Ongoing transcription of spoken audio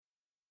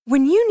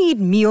When you need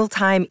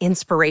mealtime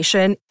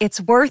inspiration,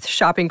 it's worth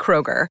shopping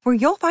Kroger, where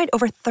you'll find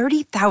over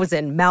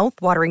 30,000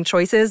 mouth-watering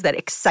choices that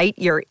excite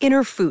your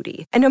inner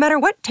foodie. And no matter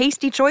what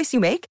tasty choice you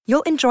make,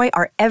 you'll enjoy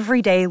our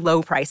everyday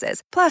low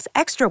prices, plus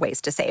extra ways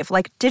to save,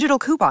 like digital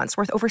coupons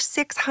worth over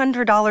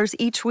 $600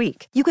 each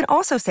week. You can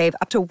also save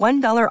up to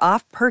 $1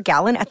 off per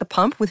gallon at the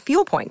pump with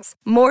fuel points.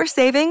 More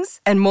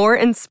savings and more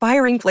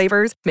inspiring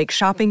flavors make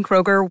shopping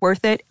Kroger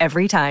worth it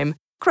every time.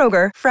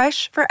 Kroger,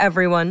 fresh for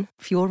everyone.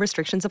 Fuel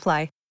restrictions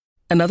apply.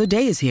 Another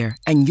day is here,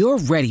 and you're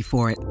ready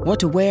for it. What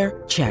to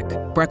wear? Check.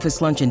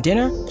 Breakfast, lunch, and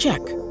dinner? Check.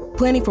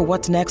 Planning for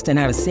what's next and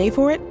how to save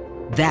for it?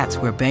 That's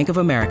where Bank of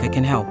America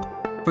can help.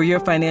 For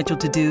your financial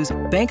to-dos,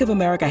 Bank of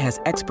America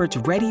has experts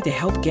ready to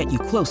help get you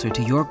closer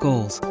to your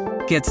goals.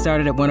 Get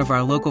started at one of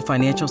our local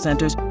financial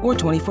centers or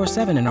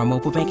 24/7 in our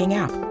mobile banking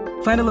app.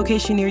 Find a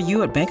location near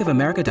you at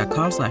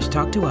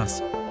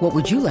bankofamerica.com/talktous. What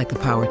would you like the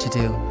power to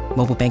do?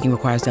 Mobile banking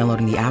requires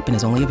downloading the app and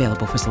is only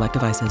available for select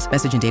devices.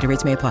 Message and data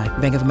rates may apply.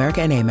 Bank of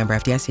America N.A., member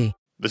FDIC.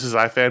 This is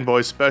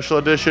iFanboy Special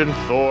Edition,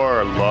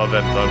 Thor, Love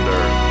and Thunder.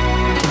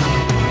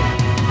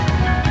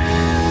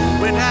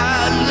 When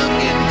I look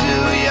into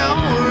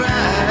your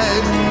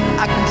eyes,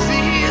 I can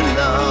see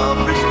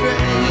love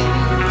restrained.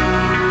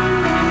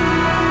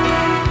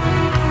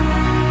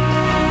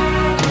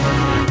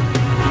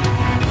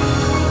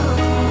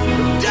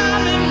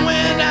 Darling,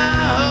 when I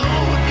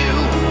hold you,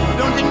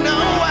 don't you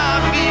know I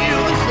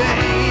feel the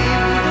same?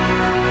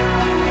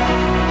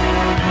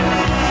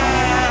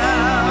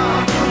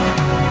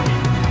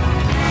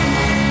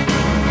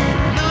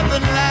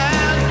 Nothing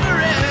lasts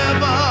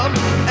forever,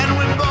 and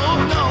we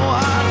both know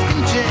hearts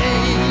can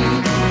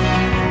change.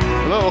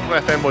 Hello, welcome to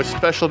iFanboy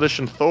Special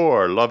Edition,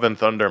 Thor, Love and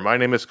Thunder. My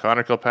name is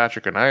Connor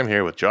Kilpatrick, and I am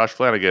here with Josh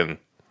Flanagan.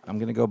 I'm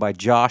going to go by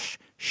Josh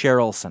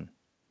Sherrilson.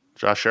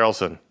 Josh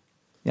Sherrilson.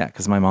 Yeah,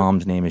 because my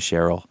mom's name is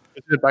Cheryl.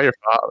 Is it by your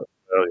father?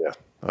 Oh, yeah.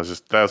 That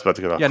was about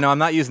to get off. Yeah, no, I'm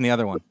not using the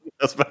other one.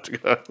 I was about to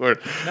get off word.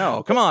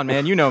 No, come on,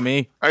 man. You know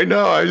me. I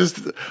know.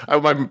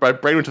 My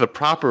brain went to the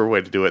proper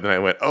way to do it, and then I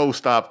went, oh,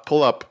 stop,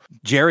 pull up.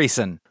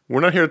 Jerryson.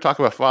 We're not here to talk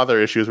about father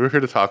issues. We're here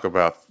to talk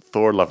about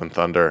Thor, Love and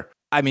Thunder.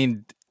 I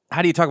mean,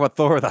 how do you talk about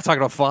Thor without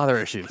talking about father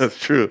issues? That's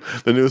true.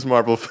 The newest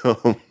Marvel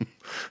film.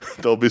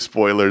 There'll be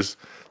spoilers.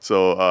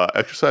 So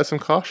exercise some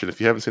caution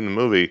if you haven't seen the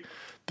movie.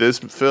 This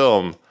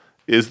film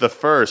is the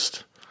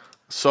first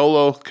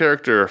solo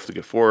character to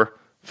get 4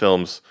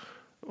 films,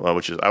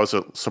 which is I was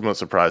somewhat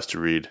surprised to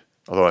read.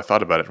 Although I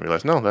thought about it and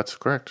realized, no, that's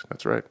correct.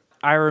 That's right.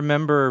 I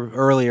remember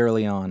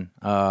early on,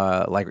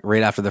 like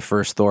right after the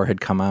first Thor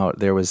had come out,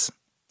 there was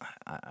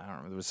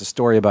a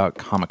story about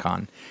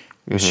Comic-Con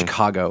in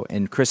Chicago,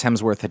 and Chris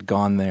Hemsworth had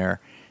gone there,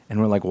 and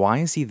we're like, why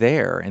is he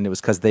there? And it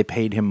was because they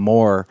paid him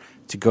more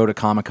to go to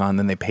Comic-Con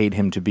than they paid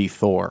him to be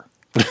Thor.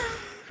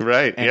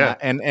 Right, and, yeah.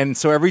 And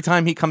so every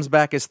time he comes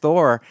back as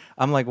Thor,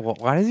 I'm like, well,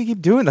 why does he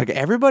keep doing that? Like,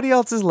 everybody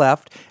else is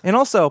left. And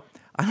also,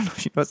 I don't know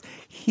if you know,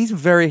 he's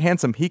very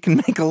handsome. He can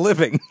make a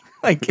living.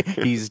 Like,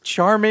 he's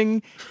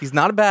charming. He's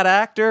not a bad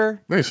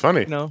actor. No, he's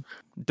funny. You know,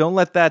 don't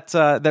let that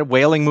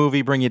whaling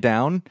movie bring you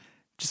down.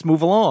 Just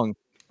move along.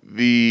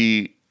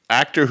 The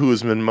actor who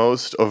has been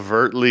most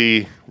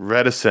overtly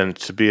reticent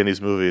to be in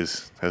these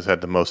movies has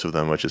had the most of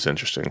them, which is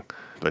interesting.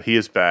 But he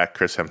is back,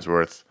 Chris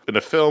Hemsworth, in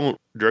a film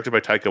directed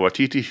by Taika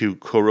Waititi, who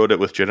co-wrote it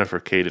with Jennifer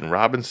Caden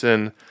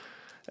Robinson,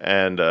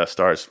 and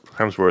stars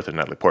Hemsworth and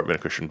Natalie Portman,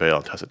 Christian Bale,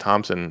 and Tessa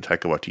Thompson,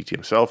 Taika Waititi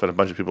himself, and a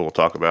bunch of people we'll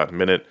talk about in a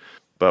minute.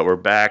 But we're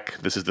back.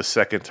 This is the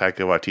second Taika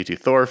Waititi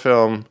Thor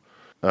film.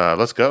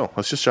 Let's go.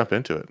 Let's just jump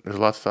into it. There's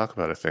a lot to talk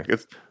about, I think.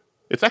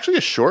 It's actually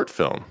a short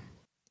film.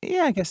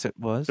 Yeah, I guess it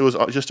was. It was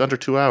just under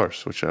 2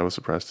 hours, which I was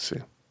surprised to see.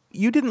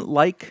 You didn't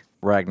like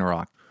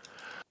Ragnarok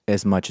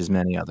as much as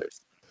many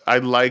others. I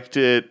liked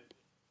it,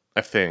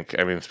 I think.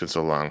 I mean, it's been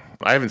so long.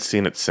 I haven't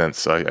seen it since,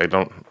 so I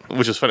don't...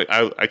 Which is funny.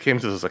 I came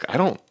to this like, I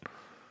don't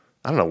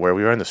know where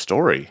we are in the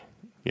story,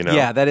 you know?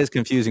 Yeah, that is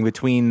confusing.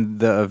 Between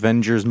the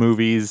Avengers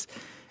movies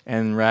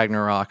and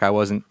Ragnarok, I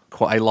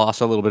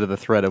lost a little bit of the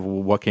thread of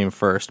what came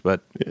first,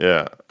 but...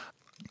 Yeah.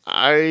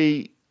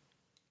 I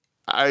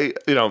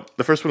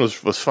the first one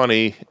was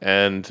funny,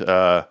 and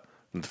the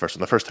first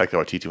Taika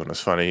Waititi one was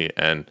funny,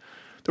 and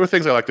there were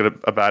things I liked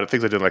about it,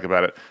 things I didn't like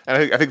about it,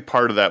 and I think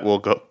part of that will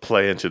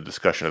play into the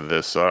discussion of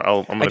this. So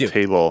I'm going to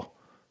table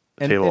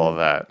all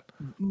that.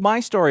 My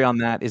story on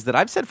that is that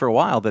I've said for a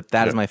while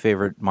that is my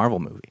favorite Marvel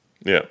movie.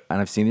 Yeah,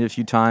 and I've seen it a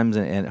few times,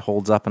 and it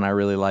holds up, and I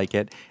really like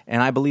it,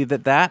 and I believe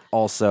that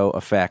also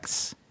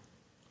affects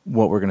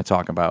what we're going to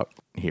talk about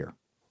here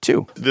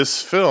too.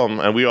 This film,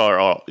 and we are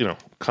all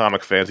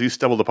comic fans. You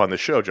stumbled upon this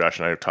show, Josh,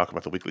 and I talk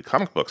about the weekly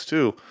comic books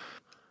too.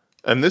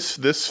 And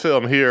this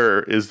film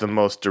here is the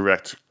most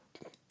direct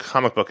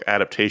comic book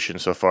adaptation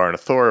so far in a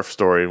Thor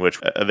story, in which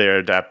they're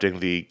adapting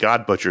the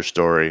God Butcher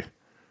story,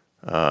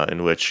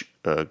 in which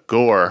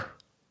Gore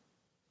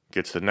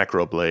gets the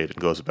Necro Blade and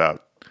goes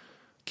about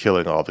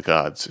killing all the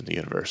gods in the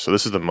universe. So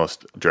this is the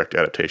most direct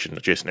adaptation.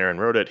 Jason Aaron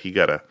wrote it. He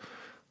got a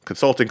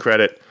consulting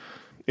credit.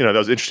 That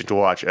was interesting to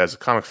watch as a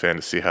comic fan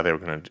to see how they were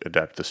going to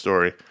adapt the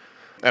story.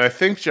 And I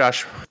think,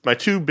 Josh, my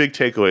two big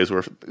takeaways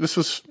were this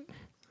was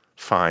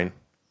fine.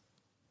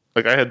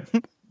 Like, I had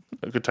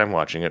a good time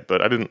watching it,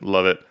 but I didn't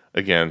love it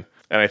again.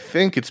 And I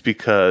think it's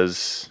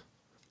because,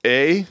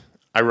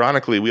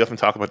 ironically, we often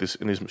talk about this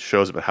in these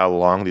shows about how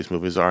long these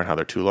movies are and how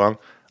they're too long.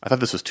 I thought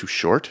this was too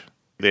short.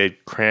 They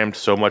had crammed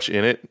so much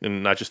in it,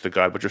 and not just the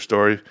God Butcher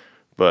story,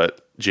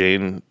 but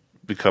Jane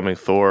becoming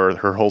Thor,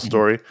 her whole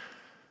story.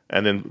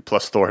 And then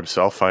plus Thor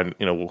himself,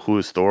 who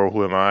is Thor,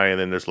 who am I? And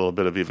then there's a little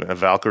bit of even a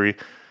Valkyrie.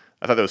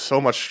 I thought there was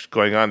so much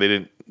going on. They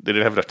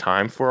didn't have enough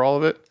time for all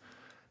of it.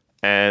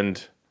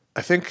 And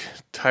I think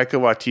Taika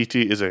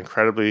Waititi is an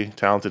incredibly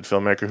talented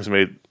filmmaker who's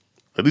made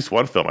at least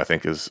one film I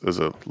think is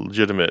a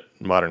legitimate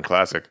modern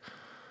classic.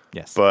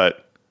 Yes.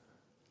 But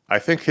I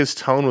think his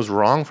tone was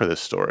wrong for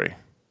this story.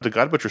 The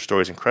God Butcher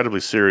story is incredibly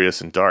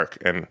serious and dark,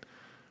 and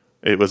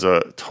it was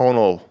a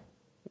tonal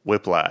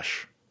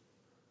whiplash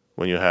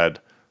when you had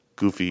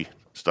goofy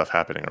stuff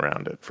happening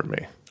around it for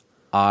me.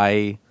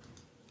 I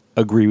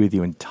agree with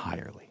you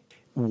entirely.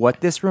 What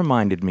this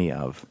reminded me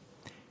of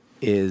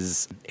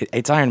is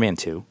it's Iron Man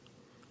 2.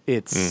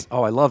 It's,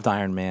 I loved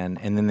Iron Man,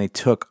 and then they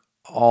took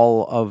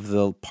all of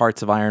the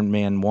parts of Iron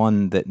Man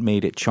 1 that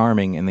made it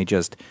charming, and they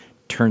just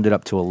turned it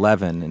up to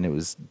 11, and it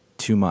was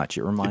too much.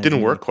 It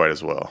didn't work quite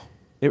as well.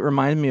 It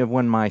reminded me of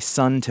when my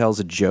son tells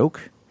a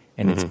joke,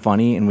 and it's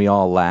funny, and we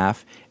all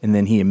laugh, and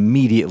then he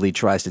immediately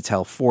tries to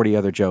tell 40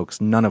 other jokes,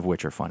 none of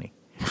which are funny.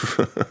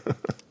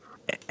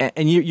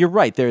 And you're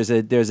right. There's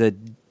a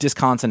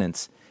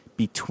disconsonance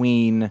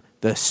between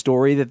the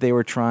story that they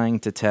were trying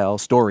to tell,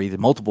 the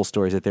multiple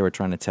stories that they were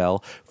trying to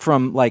tell,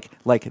 from like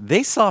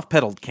they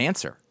soft-pedaled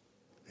cancer.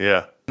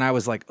 Yeah. And I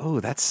was like, oh,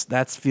 that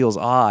feels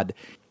odd.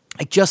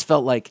 I just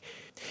felt like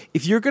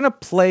if you're going to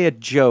play a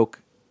joke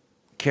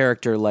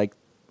character, like,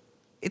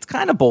 it's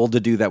kind of bold to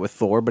do that with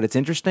Thor, but it's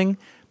interesting.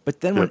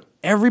 But then when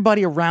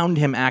everybody around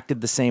him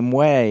acted the same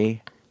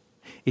way,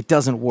 it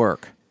doesn't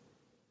work.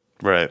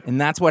 Right.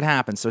 And that's what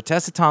happened. So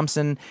Tessa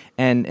Thompson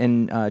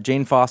and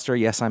Jane Foster,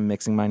 yes, I'm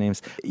mixing my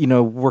names,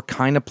 were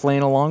kind of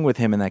playing along with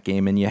him in that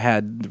game. And you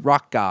had the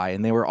Rock Guy,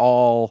 and they were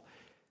all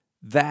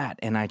that.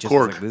 And I just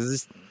was like, this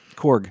is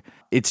Korg.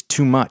 It's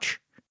too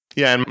much.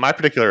 Yeah, and my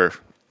particular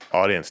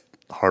audience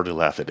hardly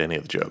laughed at any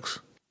of the jokes.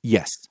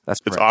 Yes, that's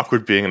correct. It's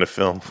awkward being in a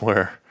film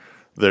where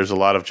there's a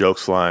lot of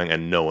jokes flying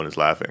and no one is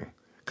laughing.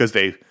 Because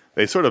they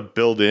sort of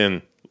build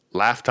in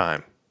laugh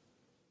time,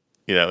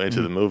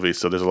 into the movie.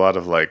 So there's a lot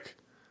of, like,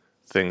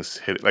 things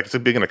hit. Like, it's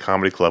like being in a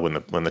comedy club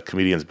when the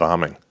comedian's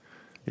bombing.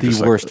 You're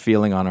the worst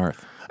feeling on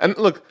earth. And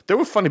look, there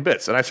were funny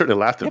bits, and I certainly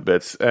laughed at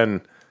bits.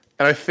 And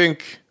I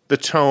think the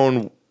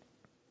tone,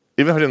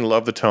 even if I didn't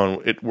love the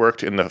tone, it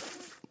worked in the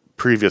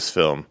previous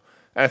film.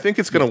 And I think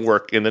it's going to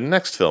work in the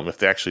next film if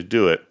they actually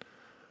do it.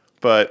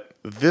 But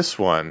this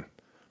one,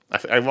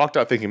 I walked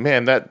out thinking,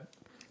 man,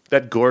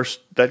 that gore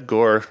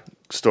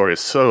story is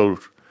so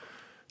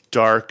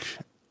dark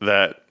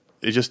that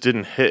it just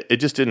didn't hit. It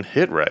just didn't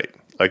hit right.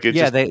 Like it.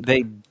 Yeah,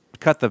 they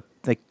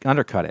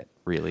undercut it.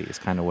 Really, is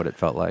kind of what it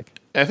felt like.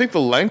 And I think the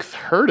length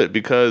hurt it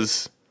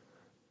because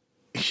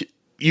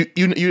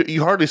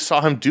you hardly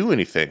saw him do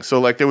anything.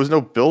 So like there was no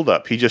build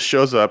up. He just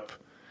shows up.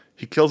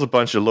 He kills a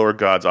bunch of lower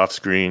gods off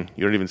screen.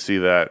 You don't even see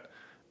that.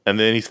 And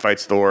then he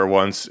fights Thor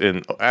once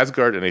in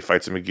Asgard, and he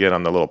fights him again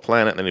on the little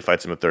planet, and then he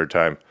fights him a third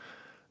time.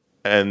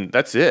 And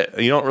that's it.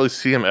 You don't really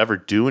see him ever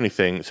do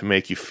anything to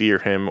make you fear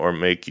him or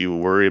make you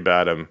worry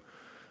about him.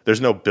 There's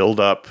no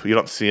build-up. You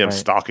don't see him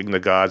stalking the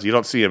gods. You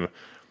don't see him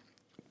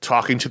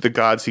talking to the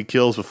gods he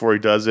kills before he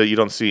does it. You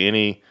don't see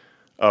any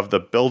of the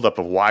build-up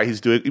of why he's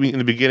doing it. I mean, in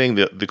the beginning,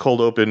 the cold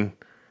open,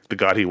 the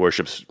god he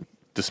worships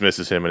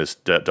dismisses him and his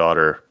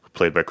daughter,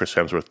 played by Chris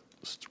Hemsworth's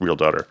real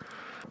daughter.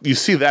 You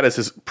see that as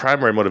his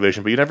primary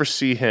motivation, but you never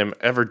see him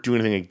ever do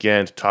anything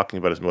again talking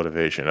about his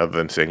motivation other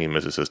than saying he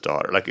misses his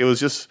daughter. Like, it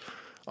was just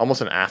almost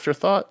an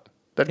afterthought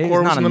that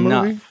Thor was in the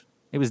movie.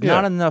 It was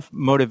not enough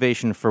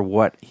motivation for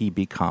what he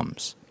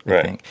becomes,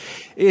 I think.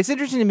 It's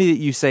interesting to me that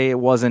you say it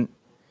wasn't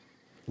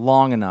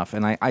long enough,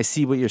 and I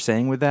see what you're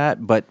saying with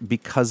that, but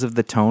because of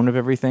the tone of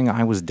everything,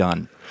 I was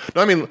done.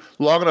 No, I mean,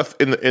 long enough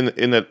in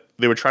that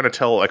they were trying to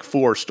tell like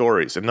 4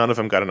 stories, and none of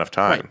them got enough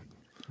time. Right.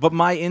 But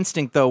my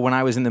instinct, though, when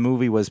I was in the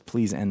movie was,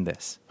 please end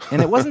this.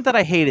 And it wasn't that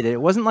I hated it.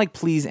 It wasn't like,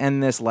 please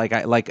end this like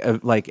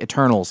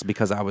Eternals,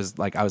 because I was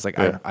like,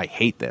 I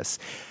hate this.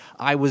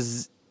 I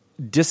was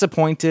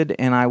disappointed,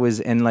 and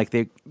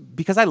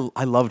because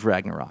I loved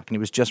Ragnarok, and it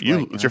was just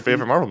right. It's your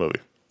favorite Marvel movie.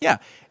 Yeah,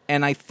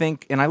 and I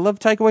love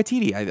Taika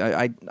Waititi.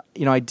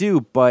 I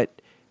do,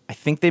 but I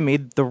think they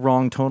made the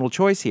wrong tonal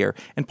choice here,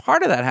 and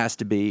part of that has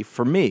to be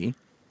for me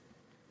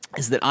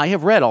is that I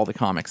have read all the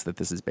comics that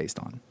this is based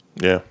on.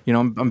 Yeah,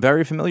 I'm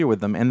very familiar with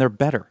them, and they're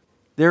better.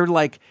 They're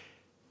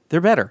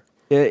better.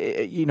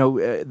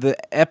 The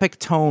epic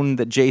tone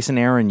that Jason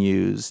Aaron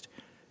used,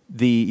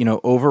 the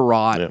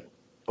overwrought,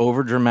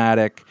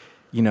 overdramatic,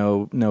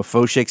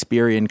 faux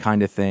Shakespearean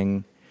kind of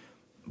thing,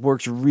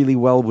 works really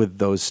well with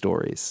those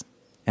stories.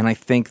 And I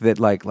think that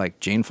like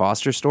Jane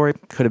Foster's story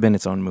could have been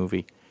its own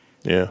movie.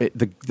 Yeah,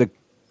 the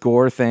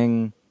gore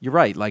thing, you're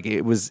right. Like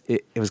it was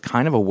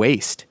kind of a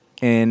waste.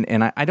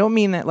 And I don't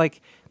mean that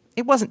like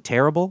It wasn't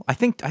terrible. I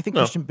think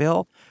Christian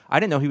Bale. I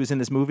didn't know he was in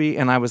this movie,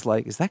 and I was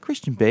like, "Is that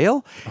Christian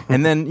Bale?"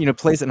 And then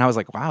plays it, and I was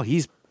like, "Wow,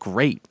 he's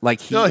great!"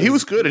 Like he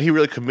was good, and he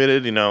really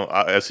committed.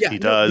 As he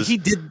does. He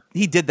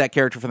did that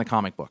character from the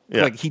comic book.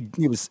 Yeah. Like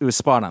it was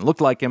spot on.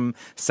 Looked like him.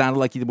 Sounded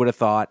like he would have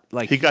thought.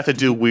 Like he got to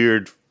do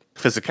weird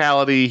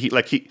physicality.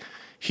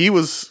 He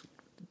was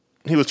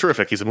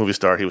terrific. He's a movie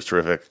star. He was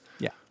terrific.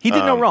 Yeah, he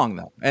did no wrong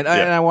though, and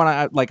I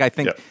want to I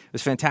think Yeah. it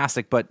was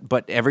fantastic, but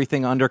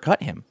everything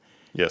undercut him.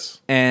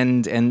 Yes,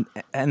 and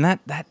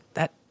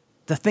that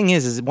the thing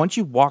is once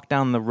you walk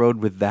down the road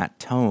with that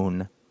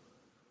tone,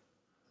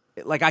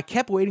 like I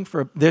kept waiting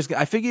for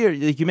I figure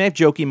you may have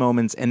jokey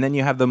moments, and then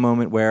you have the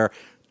moment where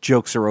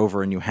jokes are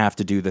over and you have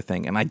to do the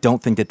thing, and I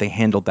don't think that they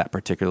handled that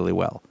particularly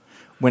well.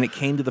 When it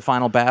came to the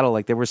final battle,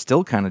 like they were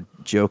still kind of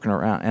joking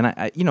around, and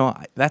I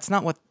that's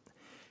not what.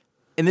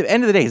 In the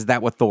end of the day, is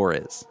that what Thor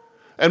is?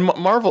 and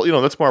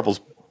Marvel, that's Marvel's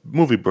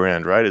movie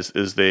brand, right?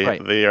 Is they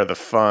Right. they are the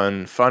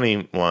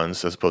funny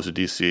ones as opposed to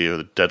DC or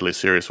the deadly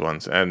serious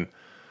ones, and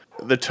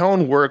the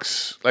tone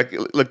works. Like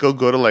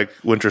go to like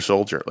Winter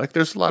Soldier. Like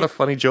there's a lot of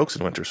funny jokes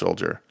in Winter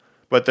Soldier,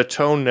 but the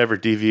tone never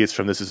deviates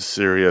from this is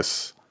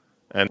serious,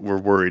 and we're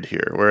worried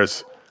here.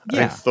 Whereas I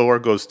think Thor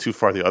goes too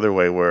far the other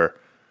way, where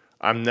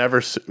I'm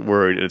never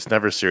worried and it's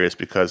never serious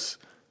because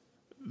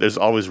there's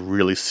always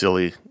really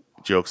silly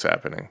jokes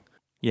happening.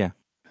 Yeah.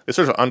 They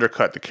sort of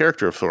undercut the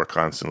character of Thor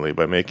constantly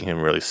by making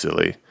him really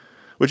silly,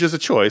 which is a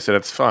choice, and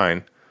it's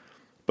fine.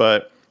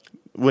 But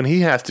when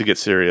he has to get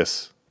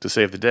serious to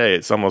save the day,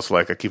 it's almost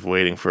like I keep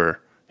waiting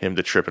for him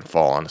to trip and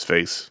fall on his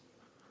face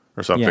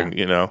or something,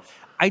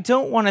 I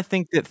don't want to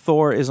think that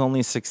Thor is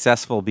only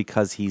successful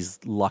because he's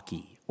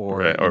lucky or,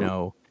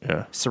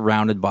 Right,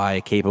 surrounded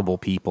by capable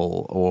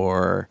people,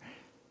 or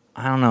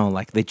I don't know,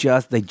 like they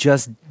just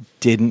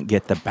didn't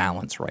get the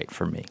balance right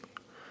for me.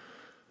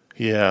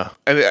 Yeah.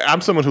 And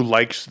I'm someone who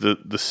likes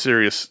the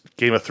serious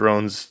Game of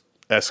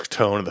Thrones-esque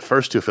tone in the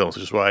first two films,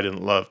 which is why I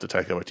didn't love the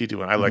Taika Waititi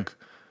one. I like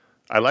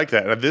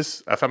that.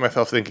 And I found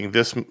myself thinking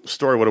this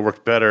story would have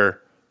worked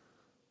better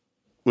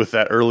with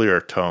that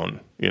earlier tone,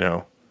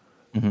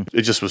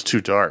 It just was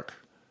too dark.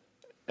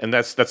 And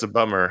that's a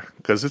bummer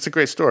because it's a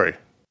great story.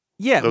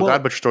 Yeah. The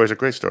God Butcher story is a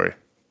great story.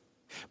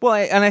 Well,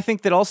 and I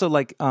think that also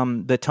like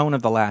the tone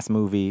of the last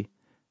movie,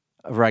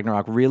 of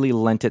Ragnarok, really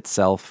lent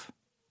itself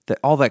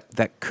all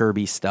that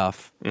Kirby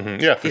stuff.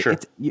 Mm-hmm. Yeah, for sure.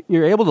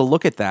 You're able to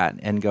look at that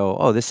and go,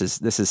 "Oh, this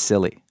is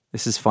silly.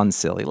 This is fun,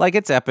 silly." Like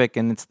it's epic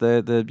and it's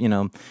the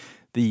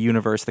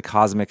universe, the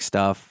cosmic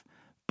stuff,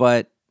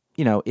 but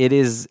it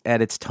is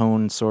at its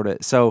tone sort of.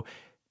 So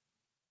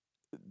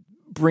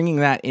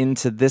bringing that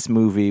into this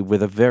movie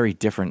with a very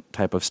different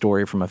type of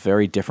story from a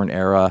very different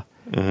era,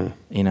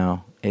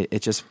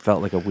 it just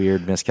felt like a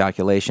weird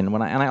miscalculation.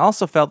 I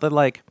also felt that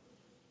like.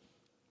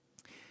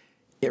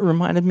 It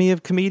reminded me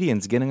of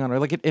comedians getting on, or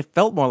like it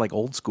felt more like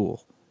old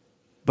school,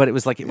 but it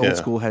was like old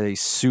school had a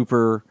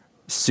super,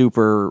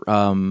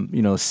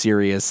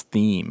 serious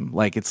theme.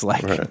 Like it's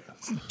like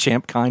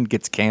Champ Kind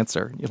gets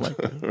cancer. You're like,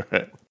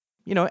 Right.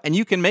 And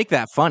you can make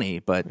that funny,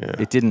 but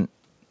it didn't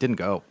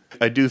go.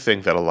 I do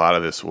think that a lot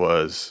of this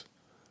was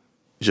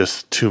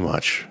just too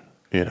much.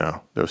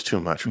 There was too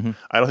much. Mm-hmm.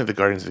 I don't think the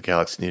Guardians of the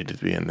Galaxy needed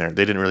to be in there.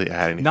 They didn't really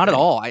add anything. Not at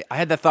all. I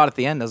had that thought at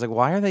the end. I was like,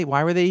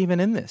 why were they even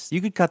in this?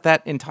 You could cut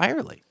that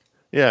entirely.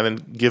 Yeah, and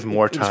then give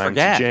more time to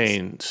gags.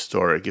 Jane's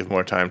story. Give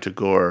more time to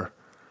Gore.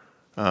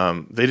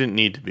 They didn't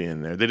need to be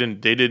in there. They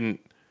didn't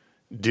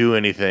do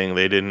anything.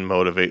 They didn't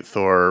motivate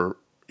Thor.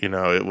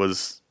 It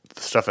was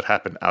the stuff that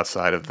happened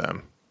outside of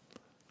them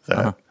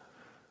that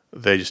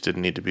they just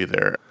didn't need to be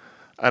there.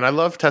 And I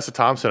love Tessa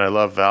Thompson. I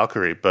love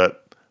Valkyrie,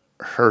 but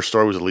her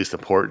story was the least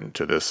important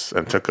to this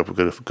and took up a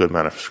good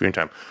amount of screen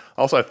time.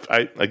 Also,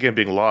 I again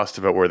being lost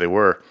about where they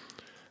were.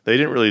 They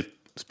didn't really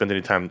spend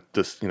any time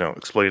just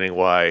explaining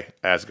why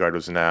Asgard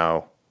was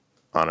now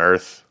on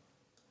Earth.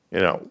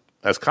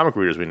 As comic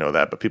readers we know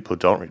that, but people who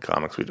don't read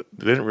comics, they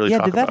didn't really.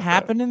 talk Did that about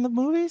happen in the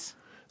movies?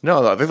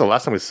 No, I think the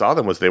last time we saw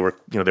them was they were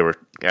the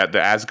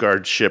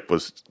Asgard ship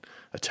was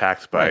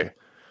attacked by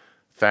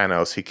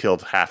Thanos. He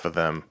killed half of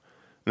them,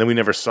 and then we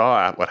never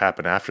saw what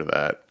happened after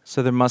that.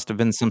 So there must have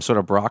been some sort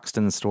of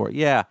Broxton story.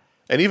 Yeah.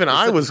 And even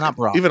I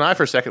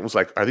for a second was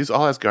like, are these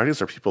all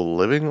Asgardians? Are people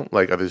living?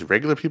 Like, are these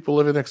regular people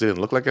living there? Because they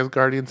didn't look like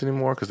Asgardians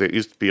anymore. Because they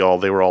used to be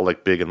they were all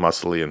like big and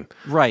muscly and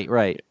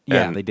right.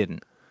 Yeah, they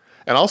didn't.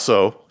 And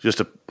also,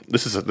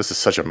 this is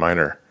such a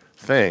minor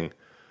thing,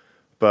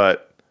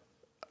 but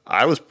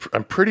I'm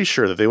pretty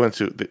sure that they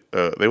went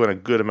a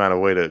good amount of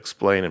way to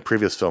explain in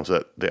previous films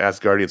that the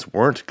Asgardians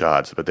weren't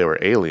gods, but they were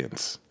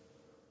aliens.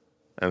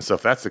 And so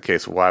if that's the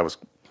case, why was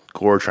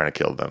Gore trying to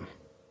kill them?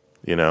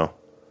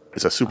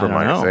 It's a super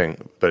minor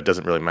thing, but it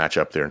doesn't really match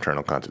up their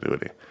internal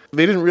continuity.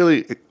 They didn't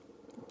really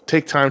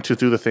take time to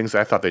do the things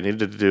I thought they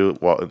needed to do.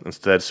 Well,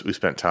 instead, we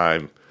spent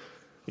time.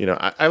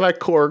 I like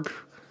Korg,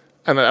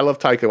 and I love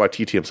Taika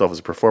Waititi himself as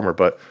a performer,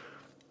 but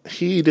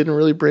he didn't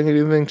really bring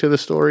anything to the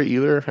story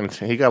either, and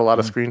he got a lot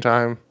of screen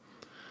time.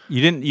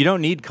 You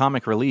don't need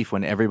comic relief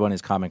when everyone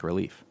is comic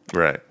relief.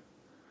 Right.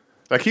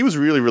 Like, he was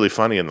really, really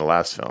funny in the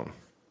last film.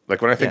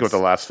 Like when I think Yes. about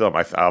the last film,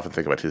 I often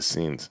think about his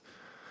scenes.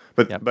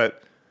 But Yep.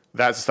 but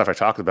that's the stuff I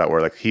talked about,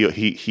 where like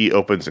he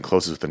opens and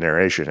closes with the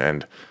narration,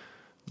 and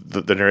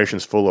the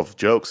narration's full of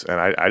jokes, and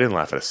I didn't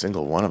laugh at a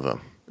single one of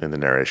them in the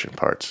narration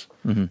parts,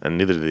 and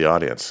neither did the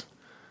audience.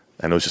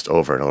 And it was just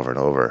over and over and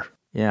over.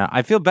 Yeah,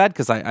 I feel bad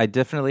because I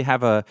definitely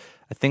have a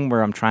thing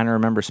where I'm trying to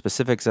remember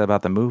specifics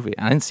about the movie.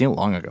 I didn't see it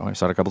long ago. I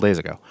saw it a couple days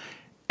ago.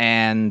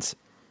 And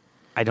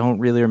I don't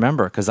really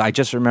remember because I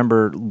just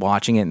remember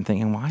watching it and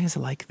thinking, why is it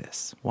like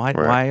this? Why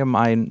am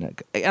I? And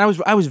I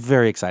was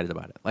very excited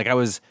about it. Like I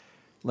was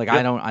like,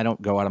 I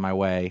don't go out of my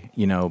way,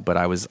 but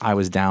I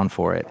was down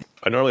for it.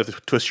 I normally have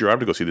to twist your arm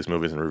to go see these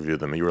movies and review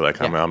them. And you were like,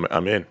 Yeah.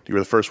 I'm in. You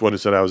were the first one who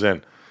said I was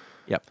in.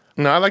 Yep.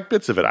 No, I like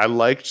bits of it. I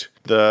liked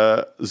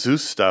the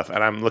Zeus stuff,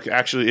 and I'm looking.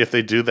 Actually, if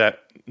they do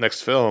that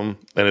next film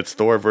and it's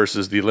Thor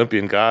versus the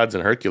Olympian gods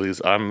and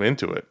Hercules, I'm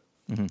into it.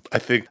 I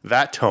think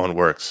that tone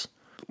works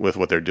with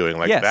what they're doing.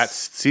 Like Yes. that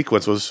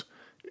sequence was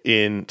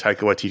in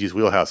Taika Waititi's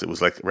wheelhouse. It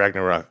was like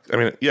Ragnarok. I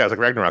mean, yeah, it was like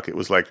Ragnarok. It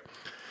was like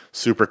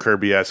super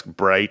Kirby-esque,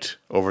 bright,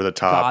 over the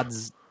top.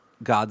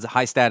 Gods,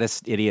 high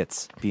status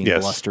idiots being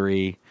Yes.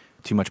 blustery,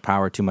 too much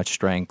power, too much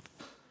strength,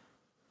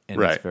 and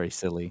Right. it's very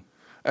silly.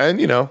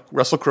 And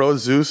Russell Crowe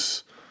as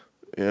Zeus,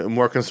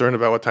 more concerned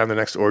about what time the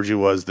next orgy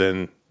was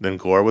than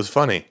Gore was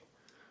funny,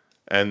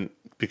 and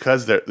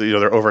because they're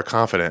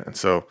overconfident, and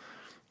so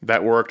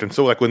that worked. And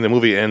so like when the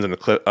movie ends and the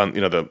clip,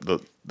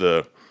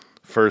 the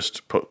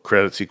first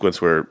credit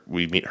sequence where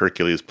we meet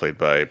Hercules, played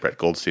by Brett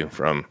Goldstein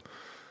from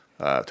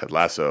Ted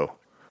Lasso,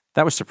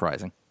 That was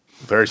surprising.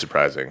 very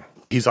surprising.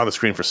 He's on the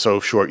screen for so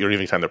short, you don't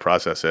even have time to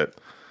process it,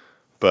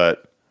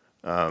 but.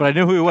 But I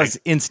knew who he was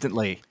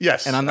instantly.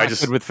 Yes, And I'm I not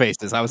just- good with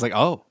faces. I was like,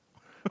 oh.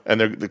 And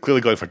they're clearly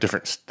going for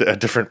a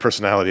different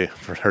personality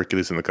for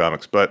Hercules in the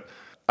comics. But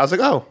I was like,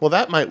 oh, well,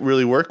 that might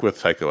really work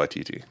with Taika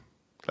Waititi.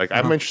 Like,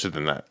 I'm interested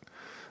in that.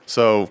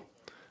 So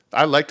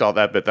I liked all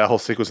that bit, that whole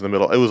sequence in the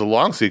middle. It was a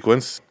long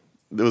sequence.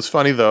 It was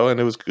funny, though, and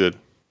it was good.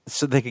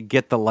 So they could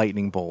get the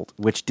lightning bolt,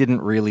 which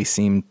didn't really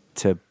seem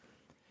to...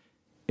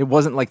 It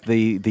wasn't like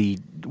the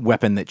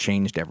weapon that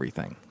changed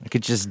everything. Like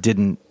it just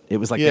didn't... It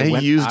was like Yeah, they he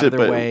went used out it, of their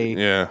but way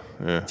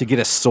yeah. to get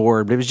a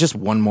sword. But it was just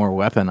one more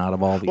weapon out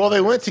of all the... Well,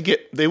 they went to get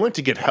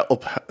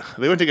help.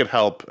 They went to get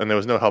help, and there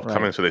was no help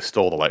coming, so they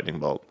stole the lightning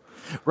bolt.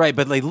 Right,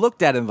 but they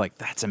looked at it and like,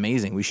 that's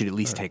amazing. We should at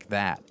least take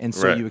that. And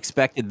so Right. you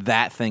expected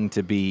that thing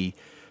to be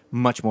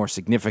much more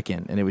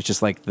significant. And it was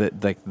just like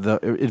the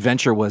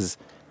adventure was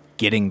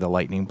getting the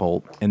lightning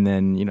bolt. And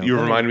then, You then it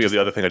reminded me of just-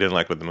 the other thing I didn't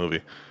like with the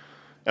movie.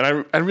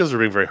 And I realize we're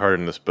being very hard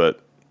on this, but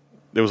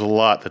there was a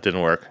lot that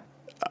didn't work.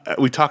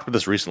 We talked about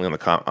this recently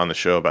on the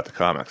show about the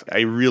comics. I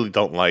really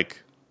don't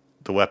like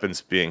the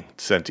weapons being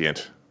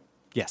sentient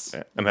Yes.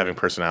 and having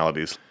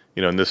personalities.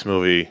 In this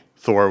movie,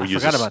 Thor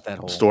uses forgot about that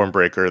whole-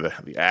 Stormbreaker,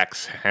 the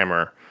axe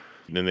hammer,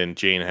 and then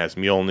Jane has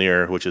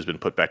Mjolnir, which has been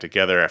put back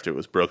together after it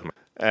was broken.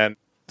 And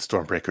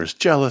Stormbreaker is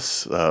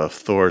jealous of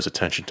Thor's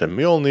attention to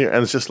Mjolnir,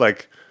 and it's just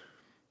like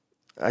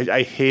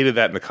I hated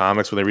that in the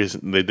comics when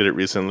they did it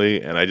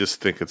recently, and I just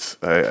think it's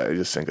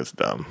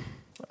dumb.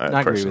 I agree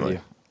with personally.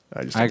 you. I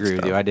I agree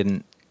with you. I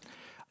didn't...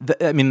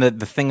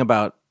 The thing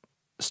about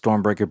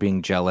Stormbreaker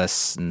being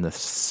jealous and the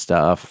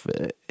stuff,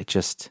 it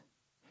just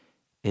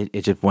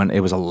went...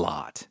 It was a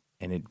lot,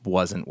 and it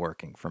wasn't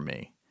working for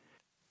me.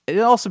 It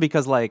also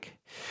because, like...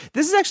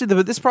 This is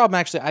actually... This problem,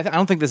 actually... I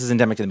don't think this is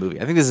endemic to the movie.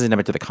 I think this is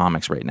endemic to the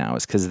comics right now,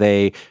 is because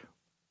they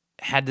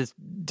had to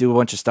do a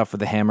bunch of stuff with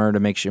the hammer to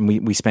make sure...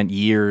 We spent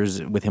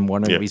years with him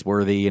wondering if he's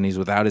worthy, and he's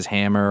without his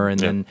hammer, and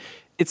then...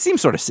 It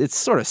seems it's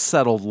sort of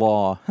settled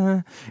law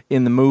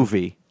in the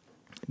movie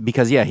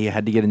because he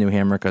had to get a new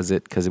hammer because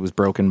it was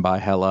broken by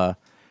Hela,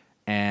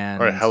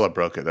 and All right, Hela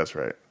broke it. That's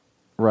right.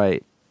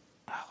 right.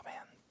 Oh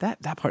man,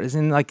 that part is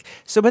in like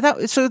so.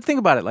 But so think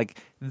about it, like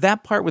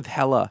that part with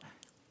Hela,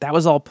 that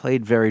was all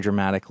played very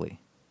dramatically.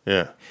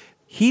 Yeah.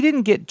 He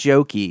didn't get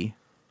jokey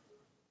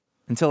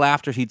until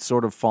after he'd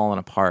sort of fallen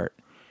apart,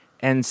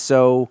 and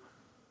so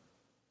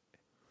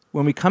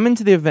when we come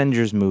into the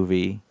Avengers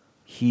movie,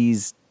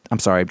 I'm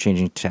sorry, I'm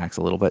changing tacks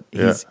a little bit.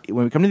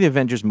 When we come to the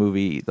Avengers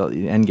movie, the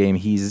Endgame,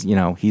 he's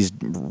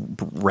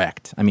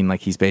wrecked. I mean,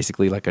 like he's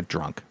basically like a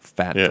drunk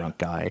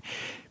guy.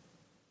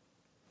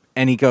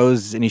 And he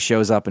goes and he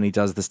shows up and he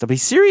does this stuff.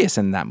 He's serious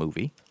in that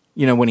movie,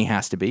 when he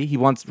has to be. He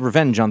wants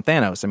revenge on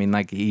Thanos. I mean,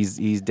 like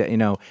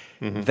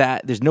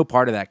that. There's no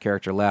part of that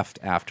character left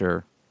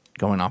after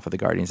going off of the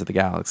Guardians of the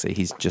Galaxy.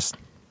 He's just.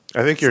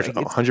 I think you're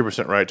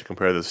 100% right to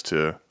compare this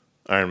to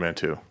Iron Man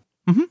 2.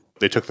 Mm-hmm.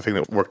 They took the thing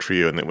that worked for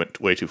you and they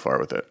went way too far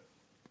with it.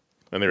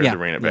 And they had to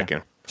rein it back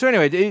in. So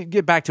anyway, to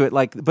get back to it,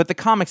 but the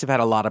comics have had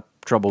a lot of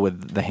trouble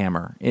with the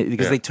hammer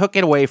because they took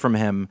it away from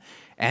him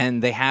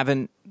and they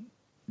haven't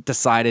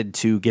decided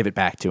to give it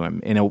back to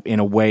him in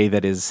a way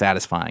that is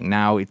satisfying.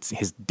 Now it's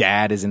his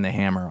dad is in the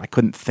hammer. I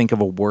couldn't think of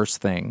a worse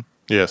thing.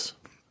 Yes.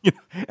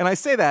 And I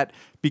say that,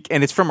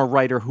 and it's from a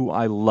writer who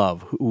I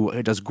love,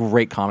 who does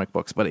great comic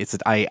books, but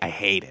I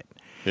hate it.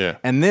 Yeah.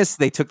 And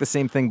they took the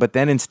same thing, but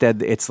then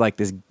instead it's like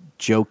this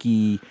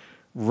jokey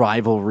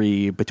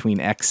rivalry between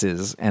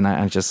exes, and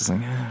I just was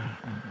like,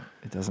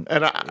 It doesn't.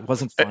 And It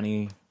wasn't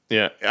funny.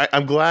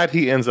 I'm glad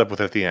he ends up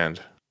with it at the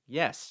end.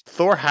 Yes.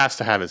 Thor has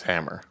to have his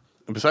hammer.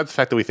 And besides the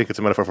fact that we think it's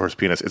a metaphor for his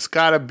penis, it's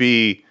got to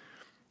be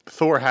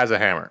Thor has a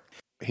hammer.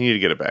 He needed to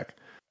get it back.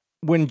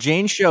 When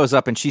Jane shows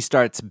up and she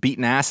starts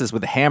beating asses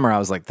with a hammer, I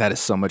was like, that is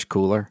so much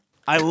cooler.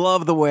 I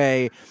love the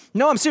way.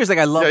 No, I'm serious. Like,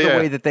 I love the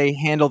way that they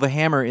handle the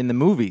hammer in the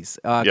movies.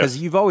 Because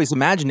you've always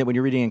imagined it when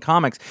you're reading in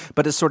comics,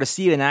 but to sort of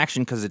see it in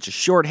action because it's a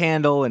short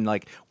handle and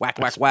like whack,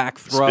 whack, whack,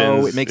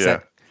 throw. Spins,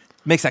 it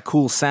makes that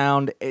cool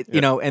sound.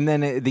 You know, and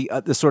then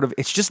the sort of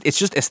it's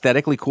just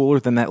aesthetically cooler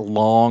than that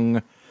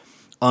long,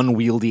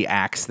 unwieldy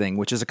axe thing,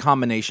 which is a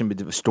combination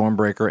between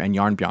Stormbreaker and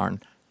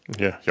Yarnbjarn.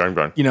 Yeah,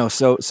 Yarnbjarn. You know,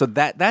 so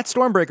that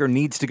Stormbreaker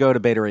needs to go to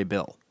Beta Ray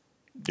Bill.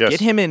 Yes. Get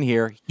him in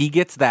here. He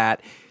gets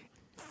that.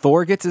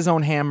 Thor gets his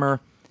own hammer.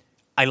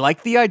 I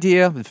like the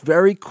idea. It's a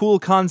very cool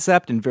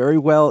concept and very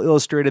well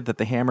illustrated that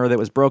the hammer that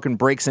was broken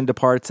breaks into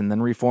parts and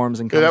then reforms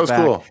and comes back. Yeah,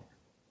 that was cool.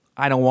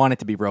 I don't want it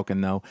to be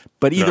broken though.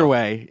 But either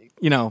way,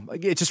 you know,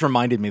 it just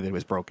reminded me that it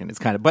was broken. It's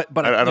kind of, but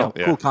I don't,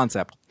 cool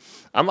concept.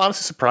 I'm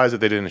honestly surprised that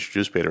they didn't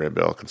introduce Beta Ray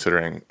Bill,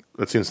 considering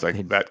it seems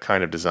like that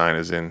kind of design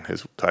is in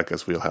his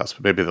Taika's wheelhouse.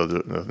 But maybe they'll do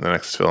it in the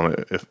next film.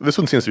 If this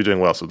one seems to be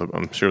doing well, so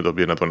I'm sure there'll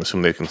be another one.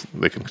 Assume they can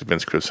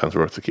convince Chris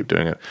Hemsworth to keep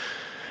doing it.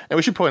 And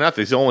we should point out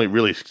that he's only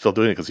really still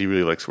doing it because he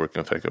really likes working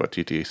with Taika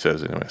Waititi, he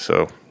says anyway.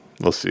 So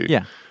we'll see.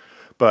 Yeah,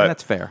 but and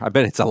that's fair. I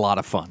bet it's a lot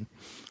of fun.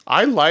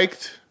 I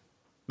liked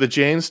the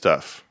Jane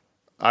stuff.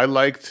 I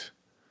liked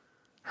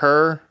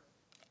her.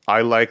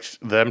 I liked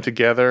them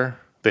together.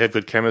 They had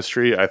good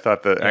chemistry. I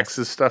thought the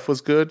ex's stuff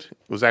was good.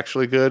 It was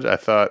actually good. I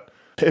thought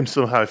him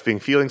still having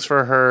feelings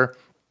for her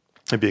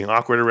and being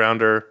awkward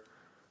around her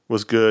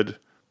was good.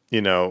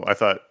 You know, I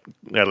thought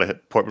Natalie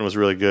Portman was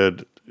really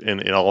good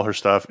in all her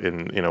stuff.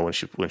 In, you know, when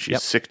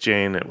she's sick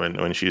Jane, and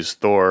when she's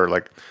Thor.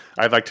 Like,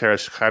 I liked her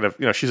as kind of,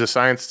 you know, she's a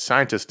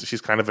scientist.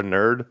 She's kind of a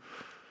nerd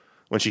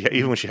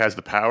even when she has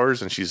the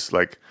powers and she's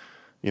like,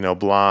 you know,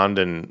 blonde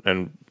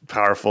and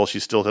powerful.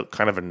 She's still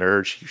kind of a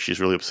nerd. She's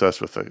really obsessed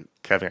with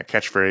having a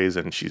catchphrase,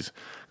 and she's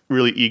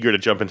really eager to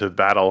jump into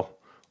battle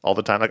all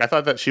the time. Like, I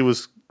thought that she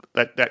was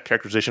that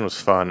characterization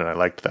was fun, and I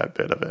liked that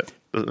bit of it.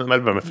 It might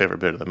have been my favorite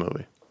bit of the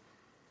movie.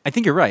 I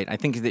think you're right. I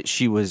think that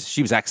she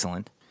was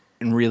excellent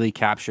and really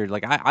captured.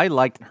 Like, I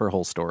liked her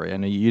whole story. I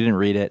know you didn't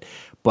read it,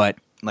 but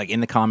like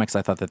in the comics,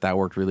 I thought that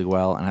worked really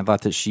well, and I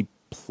thought that she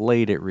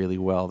played it really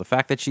well. The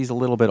fact that she's a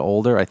little bit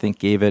older, I think,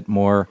 gave it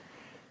more.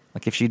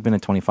 Like, if she'd been a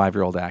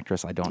 25-year-old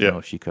actress, I don't know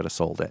if she could have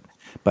sold it.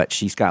 But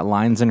she's got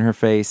lines in her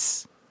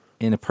face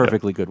in a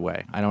perfectly good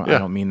way. I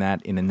don't mean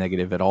that in a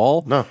negative at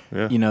all. No,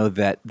 yeah. You know,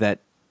 that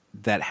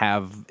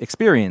have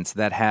experience,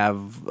 that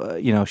have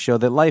show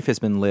that life has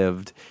been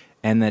lived,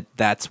 and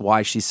that's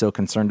why she's so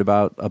concerned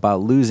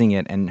about losing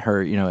it, and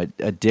her, you know,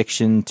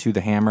 addiction to the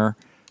hammer.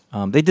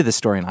 They did this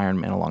story in Iron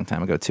Man a long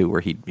time ago too,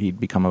 where he'd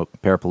become a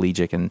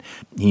paraplegic and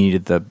he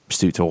needed the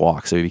suit to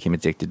walk, so he became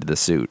addicted to the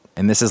suit.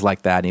 And this is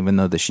like that, even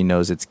though that she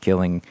knows it's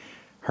killing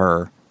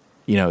her.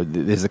 You know,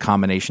 there's a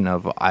combination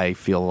of I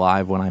feel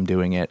alive when I'm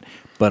doing it,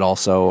 but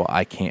also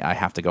I can't. I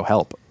have to go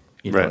help.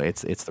 You know,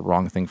 it's the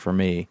wrong thing for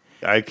me.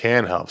 I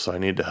can help, so I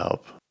need to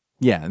help.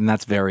 Yeah, and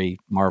that's very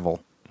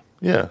Marvel.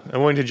 Yeah, I'm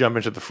willing to jump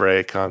into the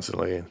fray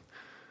constantly, and,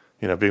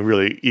 you know, being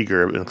really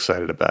eager and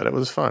excited about it. It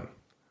was fun.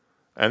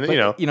 And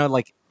then, you know,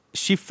 like.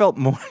 She felt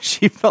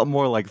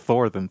more like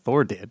Thor than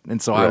Thor did,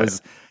 and so I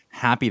was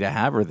happy to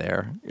have her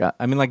there. Yeah,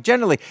 I mean, like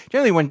generally,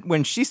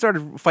 when she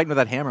started fighting with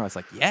that hammer, I was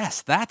like,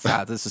 yes, that's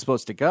how this is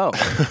supposed to go.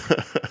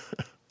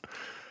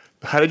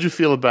 How did you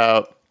feel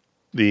about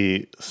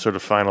the sort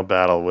of final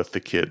battle with the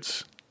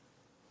kids?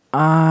 So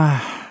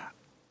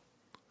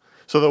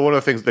one of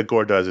the things that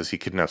Gore does is he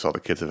kidnaps all the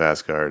kids of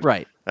Asgard,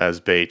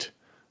 as bait,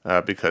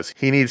 because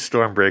he needs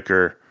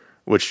Stormbreaker,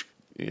 which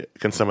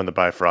can summon the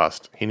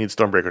Bifrost. He needs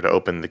Stormbreaker to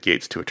open the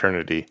gates to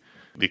Eternity,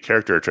 the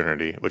character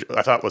Eternity, which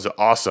I thought was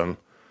awesome.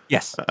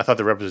 Yes. I thought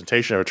the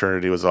representation of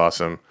Eternity was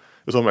awesome.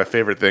 It was one of my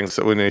favorite things.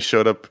 So when they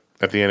showed up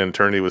at the end and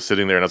Eternity was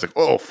sitting there, and I was like,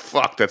 oh,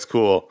 fuck, that's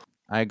cool.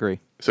 I agree.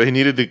 So he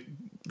needed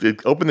to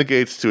open the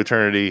gates to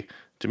Eternity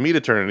to meet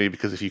Eternity,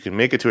 because if you can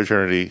make it to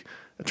Eternity,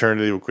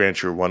 Eternity will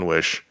grant your one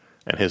wish,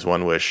 and his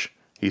one wish,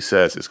 he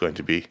says, is going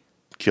to be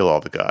kill all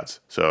the gods.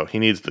 So he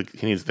needs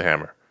the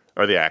hammer,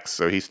 or the axe.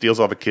 So he steals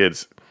all the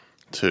kids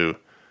to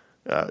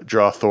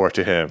draw Thor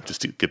to him,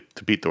 just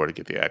to beat Thor to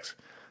get the axe.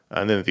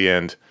 And then at the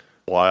end,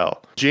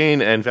 while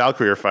Jane and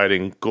Valkyrie are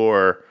fighting,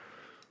 Gore,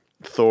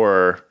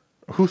 Thor,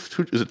 who is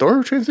it? Thor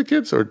who trains the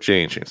kids, or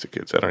Jane trains the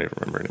kids? I don't even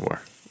remember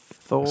anymore.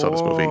 Thor. I saw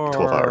this movie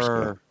 12 hours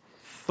ago.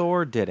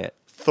 Thor did it.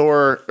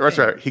 Thor. That's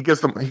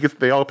right.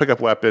 They all pick up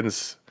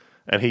weapons,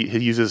 and he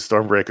uses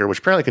Stormbreaker, which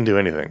apparently can do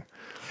anything,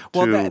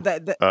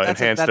 to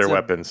enhance their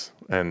weapons,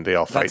 and they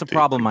all fight. That's a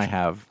problem I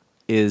have.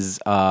 Is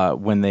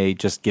when they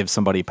just give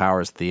somebody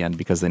powers at the end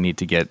because they need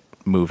to get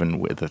moving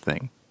with the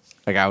thing.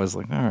 Like, I was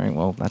like, all right,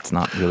 well, that's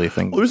not really a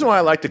thing. Well, the reason why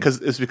I liked it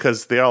is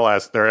because they're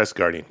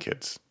Asgardian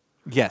kids.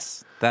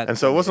 Yes. And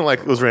so it wasn't like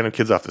it was random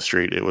kids off the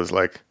street. It was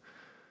like,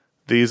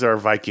 these are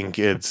Viking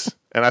kids.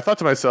 And I thought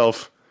to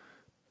myself,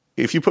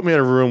 if you put me in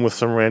a room with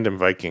some random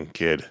Viking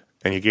kid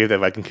and you gave that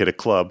Viking kid a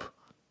club,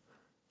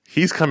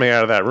 he's coming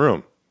out of that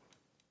room.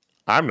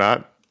 I'm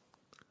not.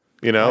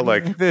 You know,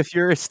 like if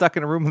you're stuck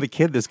in a room with a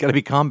kid, there's got to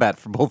be combat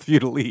for both of you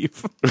to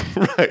leave.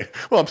 right.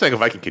 Well, I'm saying a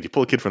Viking kid. You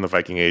pull a kid from the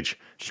Viking age,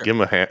 give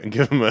him a hand,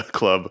 give him a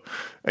club,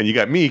 and you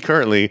got me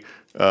currently,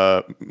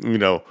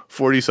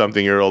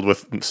 40-something-year-old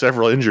with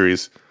several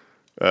injuries.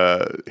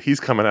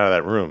 He's coming out of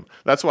that room.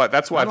 That's why I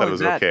thought it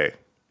was okay.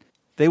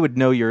 They would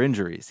know your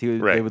injuries.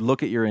 Right. They would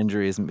look at your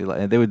injuries and be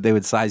like, they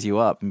would size you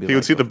up and be. He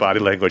would see the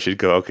body language. He'd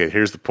go, okay,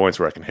 here's the points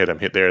where I can hit him.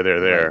 Hit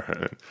there.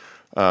 Right.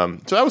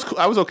 So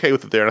I was okay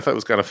with it there, and I thought it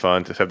was kind of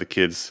fun to have the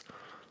kids,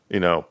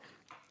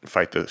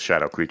 fight the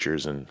shadow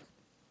creatures, and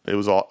it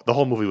was the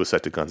whole movie was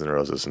set to Guns N'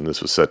 Roses, and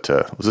this was set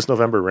to this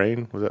November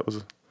Rain?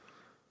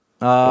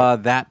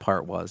 That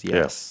part was,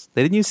 yes. Yeah.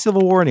 They didn't use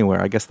Civil War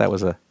anywhere. I guess that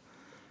was a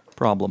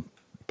problem.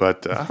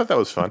 But I thought that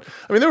was fun.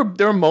 I mean,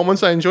 there were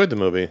moments I enjoyed the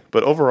movie,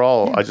 but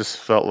overall, I just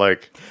felt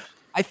like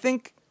I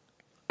think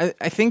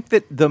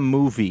that the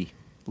movie,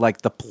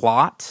 like the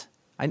plot.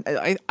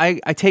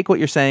 I take what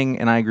you're saying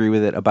and I agree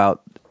with it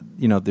about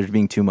there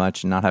being too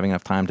much and not having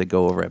enough time to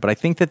go over it. But I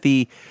think that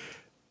the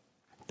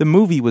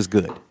movie was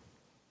good.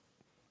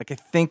 Like I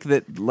think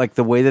that like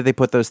the way that they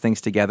put those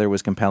things together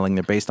was compelling.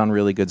 They're based on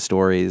really good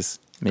stories.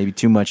 Maybe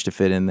too much to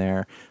fit in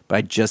there, but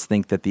I just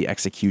think that the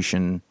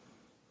execution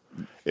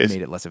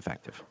made it less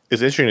effective.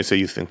 It's interesting to say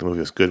you think the movie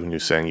was good when you're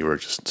saying you were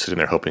just sitting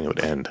there hoping it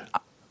would end.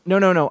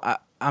 No.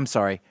 I'm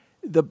sorry.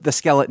 The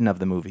skeleton of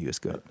the movie was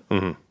good.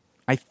 Mm-hmm.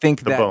 I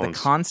think that the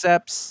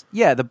concepts,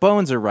 the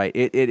bones are right.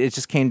 It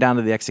just came down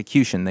to the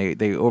execution.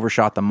 They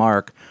overshot the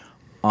mark.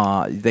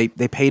 They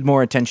paid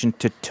more attention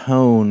to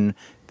tone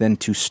than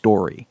to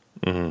story,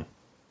 mm-hmm.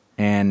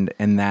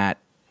 and that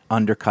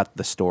undercut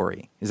the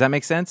story. Does that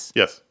make sense?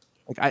 Yes.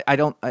 Like I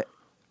don't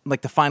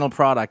like the final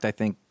product. I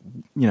think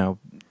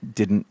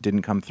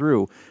didn't come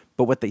through,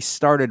 but what they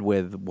started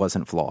with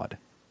wasn't flawed.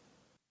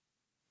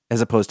 As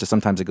opposed to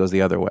sometimes it goes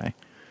the other way.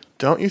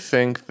 Don't you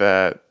think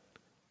that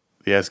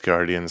the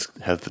Asgardians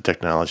have the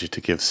technology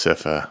to give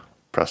Sif a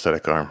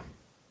prosthetic arm?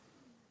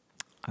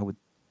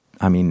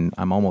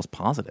 I'm almost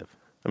positive.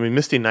 I mean,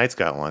 Misty Knight's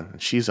got one,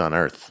 and she's on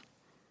Earth.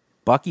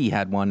 Bucky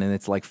had one, and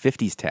it's like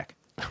 50s tech.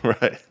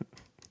 Right.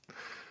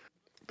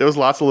 There was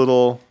lots of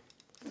little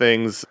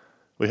things.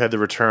 We had the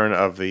return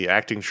of the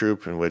acting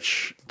troupe in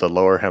which the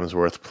lower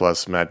Hemsworth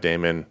plus Matt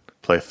Damon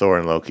play Thor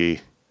and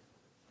Loki.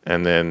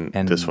 And then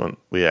this one,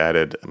 we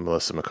added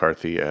Melissa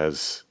McCarthy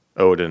as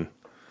Odin.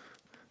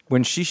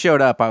 When she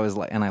showed up, I was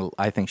like, and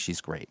I think she's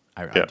great.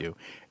 I do.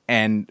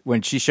 And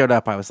when she showed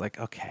up, I was like,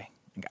 okay.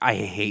 I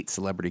hate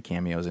celebrity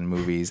cameos in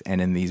movies, and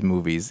in these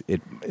movies,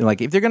 if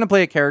they're going to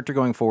play a character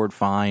going forward,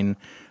 fine.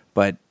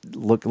 But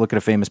look at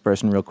a famous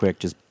person real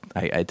quick.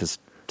 It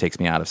just takes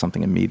me out of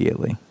something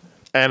immediately.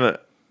 And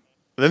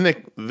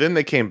then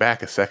they came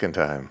back a second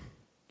time.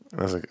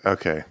 I was like,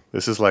 okay,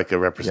 this is like a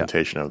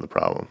representation of the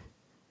problem.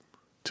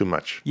 Too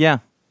much. Yeah.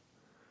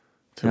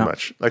 Too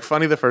much. Like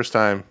funny the first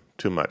time,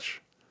 too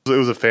much. It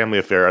was a family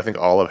affair. I think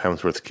all of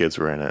Hemsworth's kids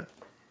were in it,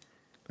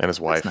 and his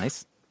wife. That's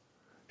nice.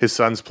 His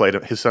sons played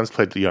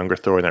the younger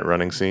Thor in that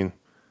running scene,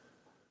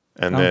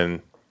 and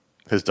then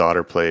his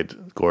daughter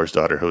played Gore's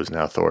daughter, who is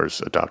now Thor's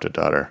adopted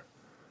daughter,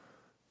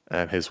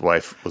 and his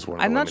wife was one of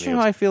the I'm not sure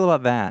how I feel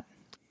about that.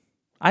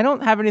 I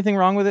don't have anything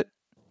wrong with it,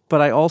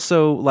 but I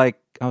also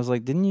I was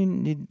like, didn't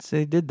you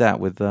say did that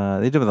with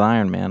they did with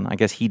Iron Man? I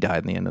guess he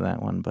died in the end of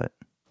that one, but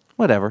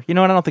whatever. You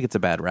know what? I don't think it's a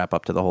bad wrap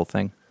up to the whole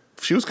thing.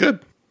 She was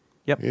good.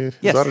 Yep. Yeah,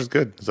 his daughter's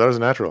good. His daughter's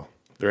natural.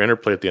 Their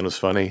interplay at the end was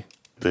funny.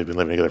 They've been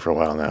living together for a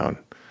while now, and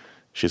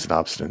she's an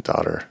obstinate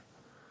daughter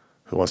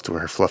who wants to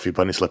wear her fluffy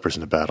bunny slippers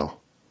into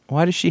battle.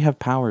 Why does she have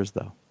powers,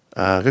 though?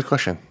 Good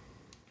question.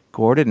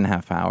 Gore didn't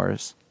have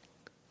powers,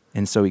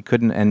 and so he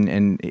couldn't.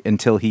 And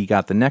until he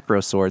got the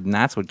Necro Sword, and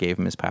that's what gave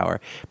him his power.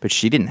 But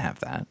she didn't have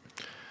that.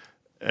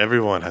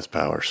 Everyone has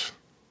powers.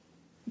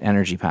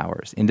 Energy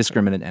powers,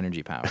 indiscriminate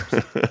energy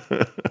powers.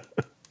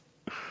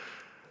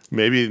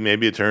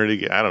 Maybe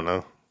eternity. I don't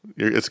know.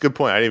 It's a good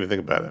point. I didn't even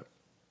think about it.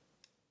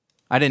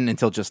 I didn't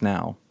until just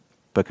now,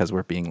 because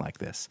we're being like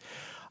this.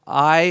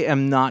 I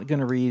am not going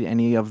to read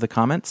any of the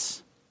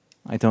comments.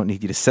 I don't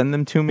need you to send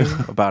them to me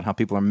about how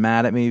people are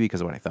mad at me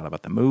because of what I thought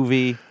about the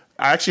movie.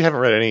 I actually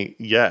haven't read any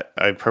yet.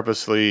 I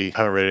purposely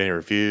haven't read any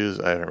reviews.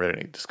 I haven't read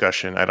any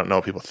discussion. I don't know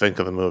what people think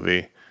of the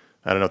movie.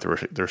 I don't know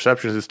if the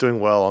reception is doing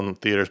well on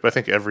theaters, but I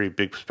think every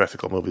big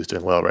spectacle movie is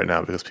doing well right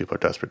now because people are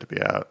desperate to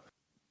be out,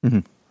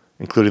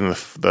 including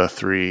the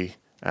three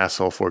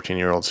asshole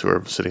 14-year-olds who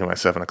are sitting at my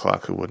 7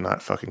 o'clock who would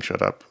not fucking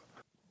shut up.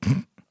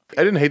 I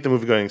didn't hate the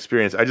movie-going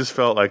experience. I just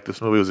felt like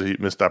this movie was a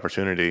missed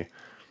opportunity.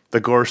 The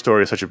Gore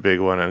story is such a big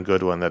one and a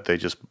good one that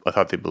I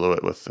thought they blew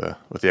it with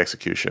the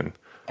execution.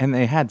 And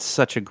they had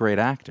such a great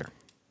actor.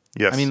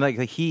 Yes. I mean, like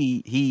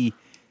he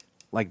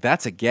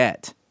that's a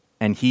get,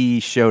 and he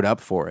showed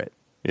up for it.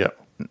 Yeah.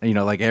 You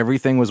know, like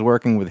everything was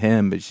working with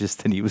him, but it's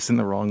just that he was in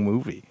the wrong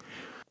movie.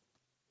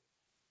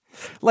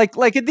 Like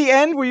at the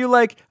end, were you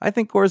like, I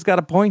think Gore's got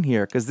a point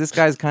here because this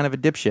guy's kind of a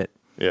dipshit.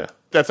 Yeah,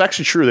 that's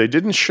actually true. They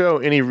didn't show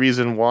any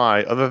reason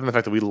why, other than the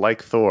fact that we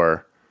like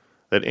Thor,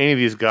 that any of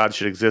these gods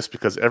should exist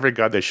because every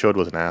god they showed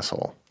was an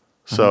asshole.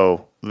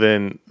 So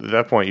then at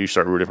that point you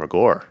start rooting for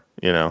Gore,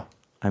 you know?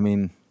 I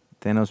mean,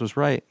 Thanos was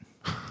right.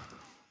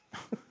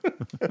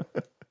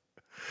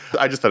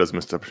 I just thought it was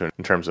missed opportunity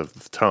in terms of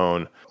the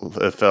tone.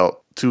 It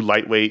felt too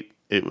lightweight.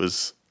 It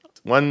was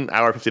 1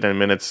 hour, 59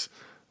 minutes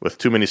with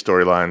too many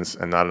storylines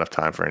and not enough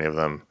time for any of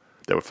them.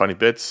 There were funny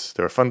bits.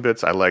 There were fun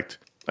bits. I liked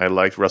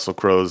Russell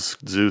Crowe's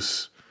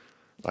Zeus.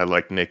 I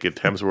liked Naked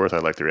Hemsworth. I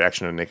liked the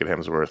reaction to Naked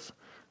Hemsworth.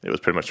 It was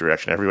pretty much the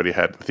reaction everybody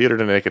had in the theater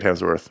to Naked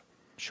Hemsworth.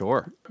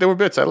 Sure. There were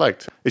bits I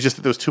liked. It's just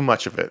that there was too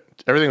much of it.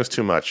 Everything was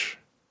too much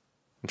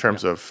in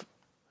terms of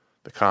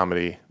the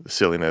comedy, the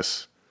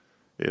silliness.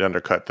 It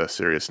undercut the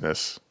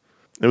seriousness.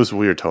 It was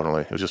weird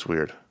tonally. It was just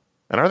weird.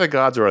 And are they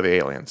gods or are they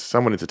aliens?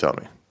 Someone needs to tell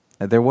me.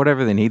 They're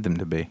whatever they need them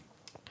to be.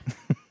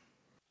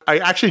 I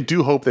actually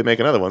do hope they make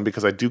another one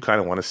because I do kind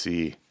of want to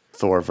see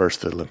Thor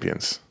versus the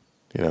Olympians.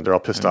 You know, they're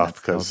all pissed off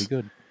because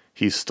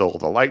he stole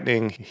the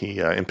lightning. He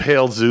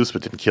impaled Zeus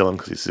but didn't kill him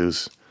because he's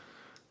Zeus.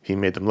 He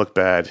made them look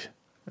bad.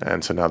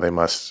 And so now they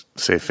must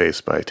save face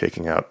by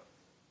taking out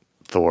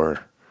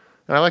Thor.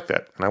 And I like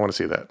that. And I want to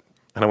see that.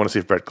 And I want to see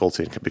if Brett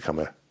Goldstein can become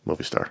a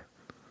movie star.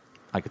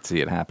 I could see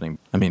it happening.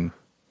 I mean,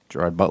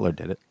 Gerard Butler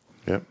did it.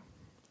 Yep.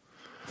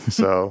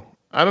 So,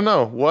 I don't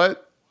know.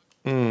 What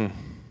are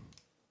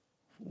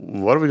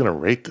we going to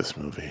rate this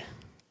movie?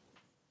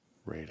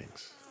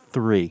 Ratings.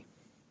 3.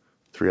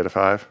 3 out of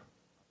 5?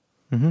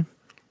 Mm-hmm.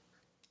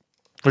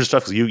 Which is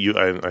tough because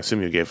I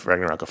assume you gave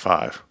Ragnarok a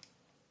 5.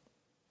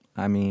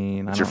 I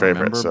mean, it's I your don't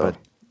favorite, remember, so but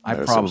I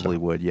probably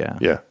would, yeah.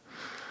 Yeah.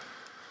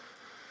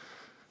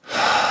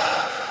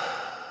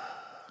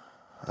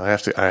 I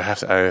think I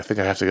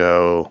have to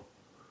go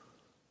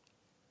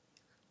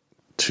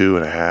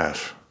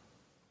 2.5.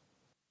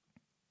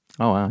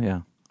 Oh, wow, yeah.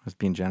 I was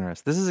being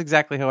generous. This is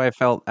exactly how I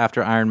felt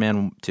after Iron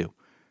Man 2.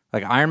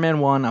 Like, Iron Man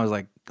 1, I was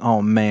like,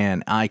 oh,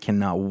 man, I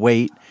cannot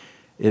wait.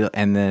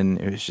 And then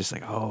it was just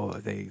like, oh,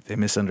 they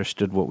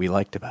misunderstood what we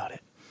liked about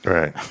it.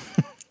 Right.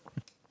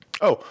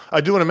 Oh, I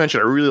do want to mention,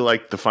 I really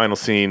liked the final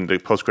scene, the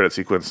post-credit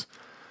sequence.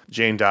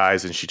 Jane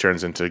dies and she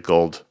turns into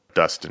gold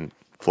dust and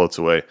floats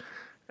away.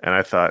 And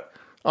I thought,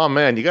 oh,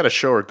 man, you got to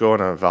show her going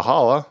to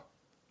Valhalla.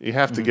 You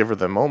have to give her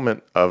the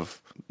moment of,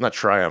 not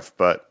triumph,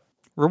 but...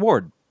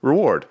 Reward.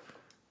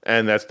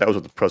 And that was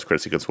what the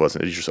post-credit sequence was.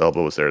 And Idris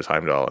Elba was there as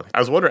Heimdall.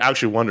 I was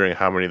actually wondering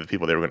how many of the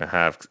people they were going to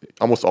have.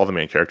 Almost all the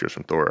main characters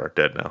from Thor are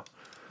dead now.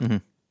 Mm-hmm.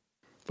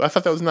 But I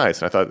thought that was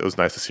nice. And I thought it was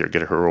nice to see her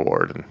get her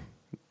reward. And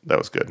that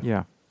was good.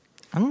 Yeah.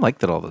 I don't like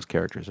that all those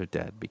characters are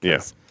dead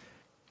because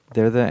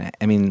they're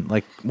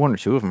like 1 or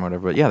 2 of them or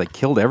whatever. But yeah, they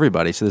killed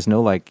everybody. So there's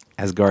no like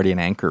Asgardian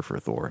anchor for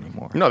Thor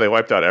anymore. No, they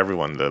wiped out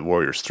everyone. The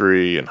Warriors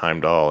 3 and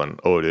Heimdall and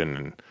Odin.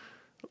 And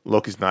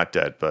Loki's not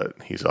dead, but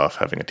he's off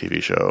having a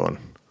TV show. And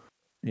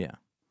yeah.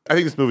 I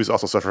think this movie's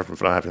also suffering from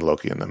not having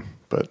Loki in them,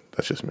 but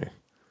that's just me.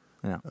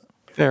 Yeah,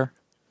 fair.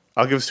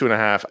 I'll give this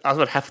 2.5. I was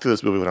about halfway through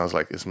this movie when I was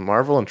like, is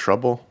Marvel in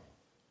trouble?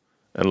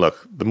 And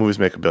look, the movies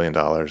make $1 billion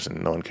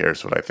and no one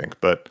cares what I think,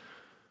 but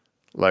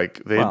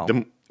like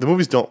the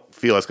movies don't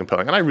feel as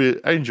compelling. And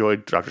I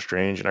enjoyed Doctor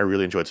Strange and I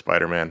really enjoyed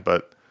Spider-Man,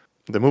 but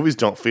the movies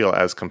don't feel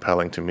as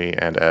compelling to me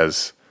and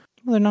as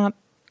they're not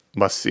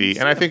must see.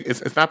 And I think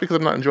it's not because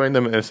I'm not enjoying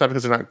them and it's not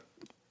because they're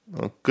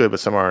not good, but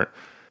some aren't.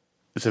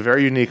 It's a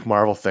very unique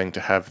Marvel thing to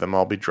have them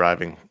all be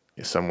driving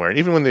somewhere. And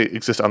even when they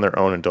exist on their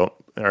own and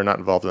are not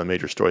involved in a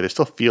major story, they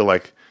still feel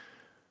like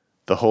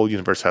the whole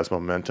universe has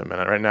momentum.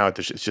 And right now,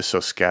 it's just so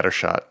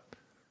scattershot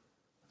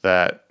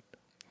that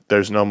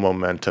there's no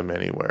momentum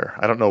anywhere.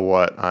 I don't know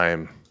what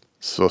I'm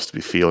supposed to be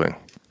feeling.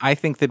 I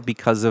think that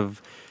because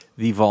of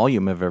the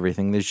volume of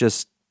everything, they're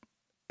just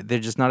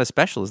not as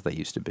special as they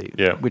used to be.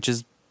 Yeah. Which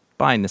is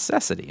by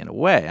necessity in a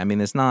way. I mean,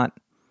 there's nothing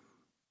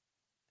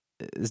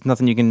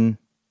you can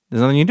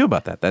do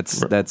about that.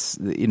 That's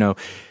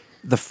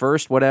the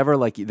first whatever,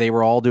 like they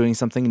were all doing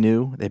something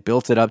new. They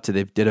built it up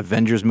they did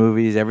Avengers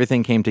movies.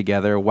 Everything came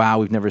together. Wow,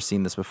 we've never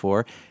seen this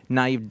before.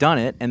 Now you've done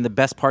it, and the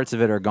best parts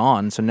of it are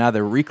gone. So now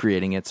they're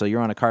recreating it. So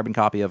you're on a carbon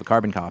copy of a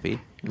carbon copy.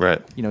 Right.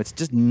 It's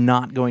just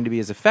not going to be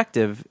as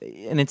effective.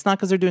 And it's not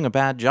because they're doing a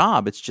bad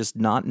job. It's just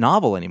not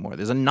novel anymore.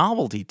 There's a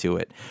novelty to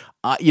it.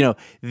 I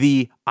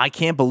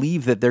can't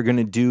believe that they're going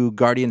to do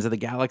Guardians of the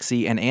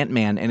Galaxy and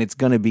Ant-Man and it's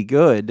going to be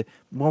good.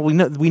 Well,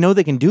 we know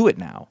they can do it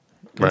now.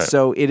 Right.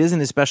 So it isn't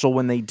as special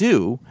when they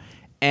do.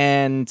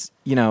 And,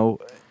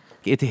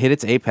 it hit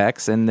its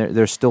apex and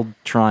they're still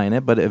trying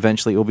it, but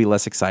eventually it will be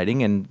less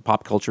exciting and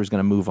pop culture is going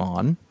to move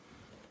on.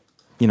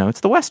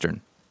 It's the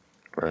Western.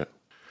 Right.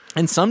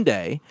 And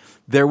someday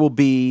there will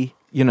be,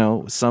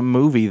 some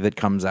movie that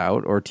comes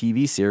out or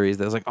TV series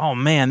that's like, oh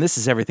man, this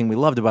is everything we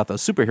loved about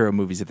those superhero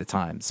movies at the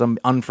time. Some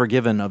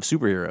Unforgiven of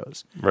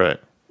superheroes. Right.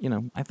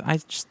 I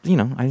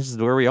just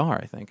where we are,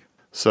 I think.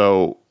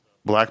 So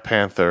Black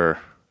Panther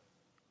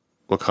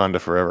Wakanda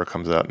Forever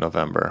comes out in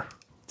November.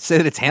 Say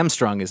that it's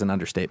hamstrung is an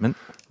understatement.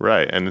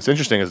 Right. And it's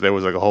interesting is there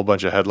was like a whole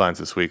bunch of headlines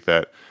this week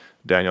that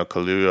Daniel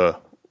Kaluuya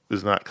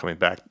is not coming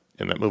back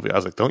in that movie. I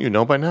was like, don't you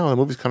know by now? The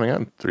movie's coming out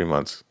in 3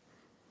 months.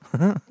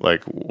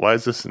 Like, why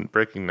is this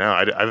breaking now?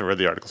 I haven't read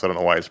the article, so I don't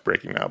know why it's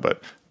breaking now,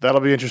 but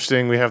that'll be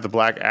interesting. We have the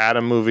Black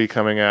Adam movie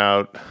coming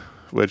out,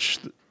 which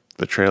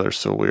the trailer's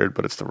so weird,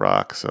 but it's The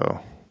Rock, so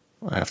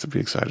I have to be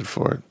excited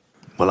for it.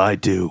 Well, I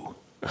do.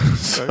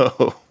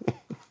 So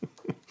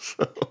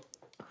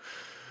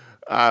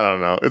I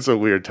don't know. It's a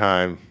weird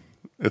time.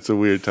 It's a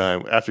weird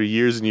time. After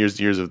years and years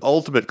and years of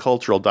ultimate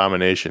cultural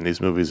domination,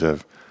 these movies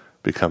have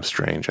become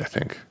strange, I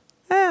think.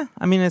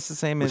 I mean, it's the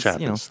same as,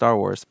 Star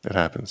Wars. It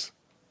happens.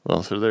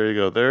 Well, so there you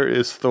go. There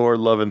is Thor,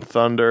 Love and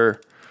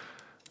Thunder.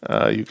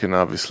 You can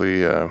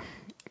obviously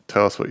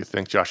tell us what you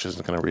think. Josh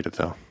isn't going to read it,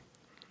 though.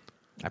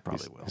 I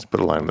probably will. He's put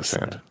a line in the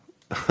sand.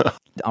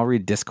 I'll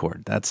read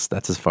Discord. That's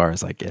as far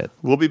as I get.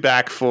 We'll be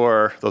back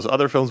for those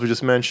other films we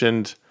just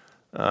mentioned.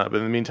 But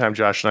in the meantime,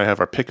 Josh and I have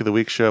our Pick of the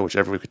Week show, which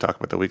every week we talk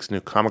about the week's new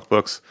comic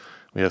books.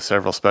 We have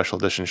several special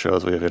edition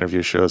shows. We have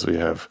interview shows. We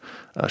have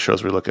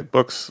shows where we look at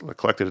books, like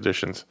collected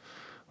editions.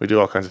 We do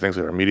all kinds of things.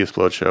 We have our Media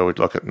Explode show. We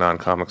look at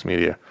non-comics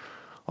media.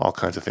 All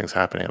kinds of things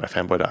happening at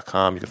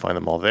myfanboy.com. You can find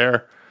them all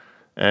there.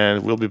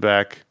 And we'll be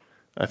back.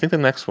 I think the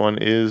next one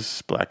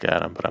is Black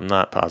Adam, but I'm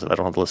not positive. I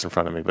don't have the list in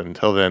front of me. But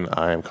until then,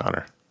 I am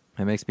Connor.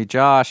 It makes me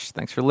Josh.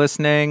 Thanks for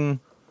listening.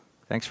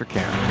 Thanks for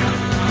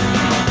caring.